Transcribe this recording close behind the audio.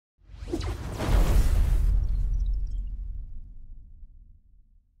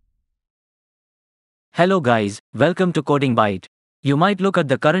Hello guys, welcome to Coding Byte. You might look at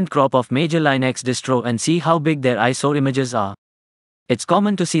the current crop of major linex distro and see how big their ISO images are. It's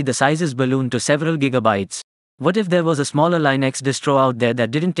common to see the sizes balloon to several gigabytes. What if there was a smaller linex distro out there that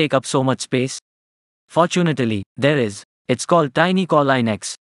didn't take up so much space? Fortunately, there is. It's called tinycore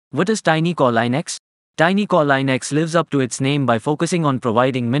linex. What is tinycore linex? Tinycore linex lives up to its name by focusing on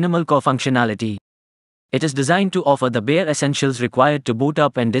providing minimal core functionality. It is designed to offer the bare essentials required to boot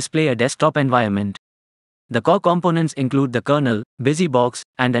up and display a desktop environment. The core components include the kernel, BusyBox,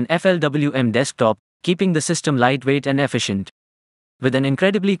 and an FLWM desktop, keeping the system lightweight and efficient. With an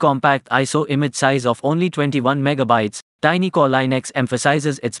incredibly compact ISO image size of only 21 megabytes, tinycore linex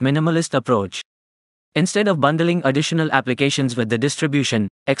emphasizes its minimalist approach. Instead of bundling additional applications with the distribution,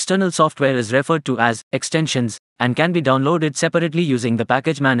 external software is referred to as extensions and can be downloaded separately using the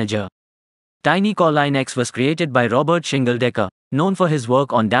package manager. Tinycore linex was created by Robert Shingle-Decker, known for his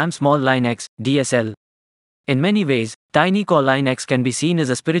work on Damn Small Linex, DSL. In many ways, tinycore linex can be seen as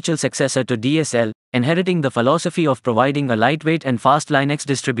a spiritual successor to DSL, inheriting the philosophy of providing a lightweight and fast Linux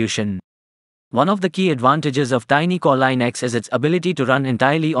distribution. One of the key advantages of tinycore linex is its ability to run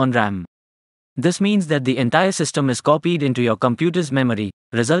entirely on RAM. This means that the entire system is copied into your computer's memory,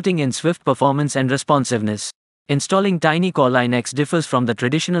 resulting in swift performance and responsiveness. Installing tinycore linex differs from the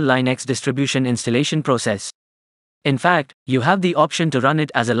traditional Linux distribution installation process. In fact, you have the option to run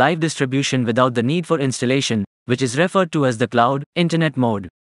it as a live distribution without the need for installation, which is referred to as the cloud, internet mode.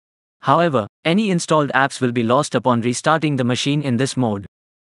 However, any installed apps will be lost upon restarting the machine in this mode.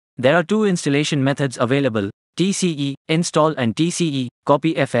 There are two installation methods available: TCE, install, and TCE,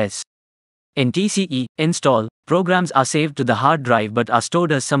 copy FS. In TCE, install, programs are saved to the hard drive but are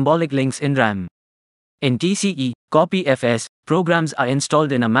stored as symbolic links in RAM. In TCE, copy FS, programs are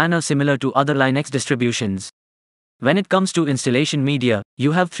installed in a manner similar to other Linux distributions. When it comes to installation media,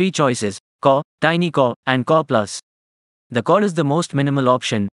 you have three choices: Core, tinycore, and Core Plus. The Core is the most minimal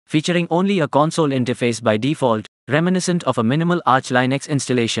option, featuring only a console interface by default, reminiscent of a minimal Arch Linux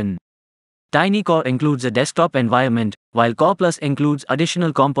installation. Tinycore includes a desktop environment, while Core Plus includes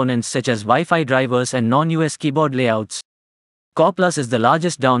additional components such as Wi-Fi drivers and non-US keyboard layouts. Core Plus is the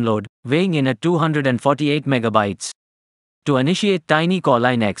largest download, weighing in at 248 megabytes. To initiate tinycore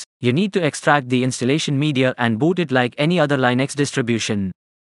linex, you need to extract the installation media and boot it like any other Linux distribution.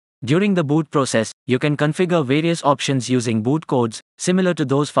 During the boot process, you can configure various options using boot codes, similar to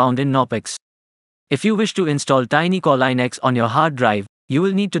those found in Knoppix. If you wish to install tinycore linex on your hard drive, you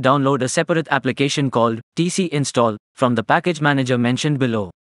will need to download a separate application called TC install from the package manager mentioned below.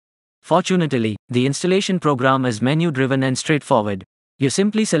 Fortunately, the installation program is menu-driven and straightforward. You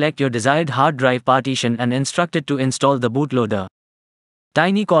simply select your desired hard drive partition and instruct it to install the bootloader.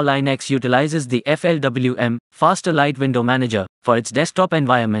 Tinycore linex utilizes the FLWM, Faster Light Window Manager, for its desktop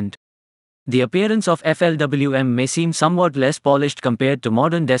environment. The appearance of FLWM may seem somewhat less polished compared to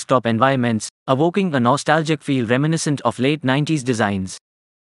modern desktop environments, evoking a nostalgic feel reminiscent of late 90s designs.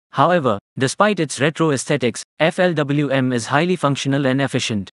 However, despite its retro aesthetics, FLWM is highly functional and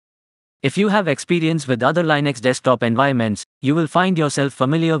efficient. If you have experience with other Linux desktop environments, you will find yourself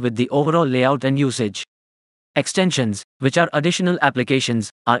familiar with the overall layout and usage. Extensions, which are additional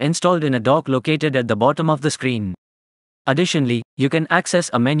applications, are installed in a dock located at the bottom of the screen. Additionally, you can access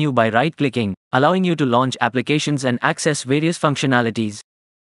a menu by right-clicking, allowing you to launch applications and access various functionalities.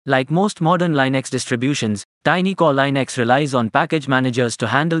 Like most modern Linux distributions, tinycore linex relies on package managers to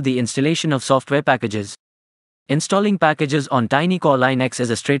handle the installation of software packages. Installing packages on tinycore linex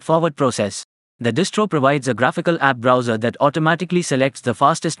is a straightforward process. The distro provides a graphical app browser that automatically selects the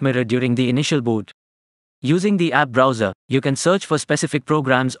fastest mirror during the initial boot. Using the app browser, you can search for specific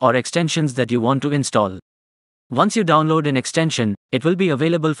programs or extensions that you want to install. Once you download an extension, it will be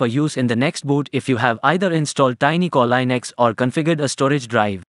available for use in the next boot if you have either installed tinycore linex or configured a storage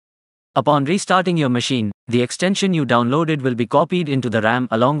drive. Upon restarting your machine, the extension you downloaded will be copied into the RAM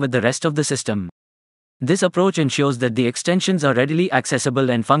along with the rest of the system. This approach ensures that the extensions are readily accessible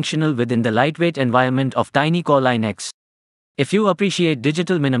and functional within the lightweight environment of tinycore linex. If you appreciate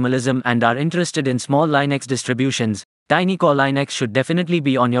digital minimalism and are interested in small Linux distributions, tinycore linex should definitely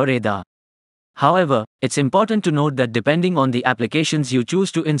be on your radar. However, it's important to note that depending on the applications you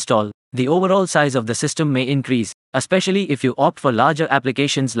choose to install, the overall size of the system may increase, especially if you opt for larger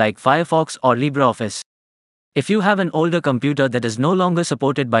applications like Firefox or LibreOffice. If you have an older computer that is no longer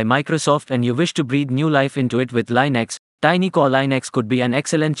supported by Microsoft and you wish to breathe new life into it with Linux, tinycore linex could be an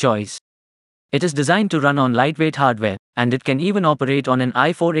excellent choice. It is designed to run on lightweight hardware, and it can even operate on an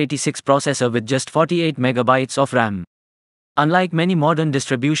i486 processor with just 48 megabytes of RAM. Unlike many modern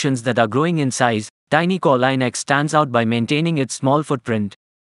distributions that are growing in size, tinycore linex stands out by maintaining its small footprint.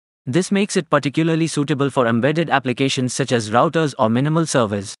 This makes it particularly suitable for embedded applications such as routers or minimal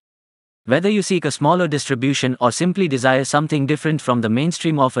servers. Whether you seek a smaller distribution or simply desire something different from the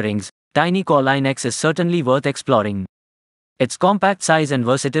mainstream offerings, tinycore Linex is certainly worth exploring. Its compact size and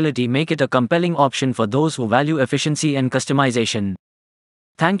versatility make it a compelling option for those who value efficiency and customization.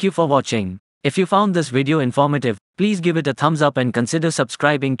 Thank you for watching. If you found this video informative, please give it a thumbs up and consider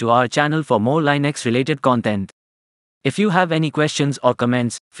subscribing to our channel for more Linex related content. If you have any questions or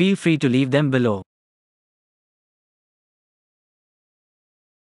comments, feel free to leave them below.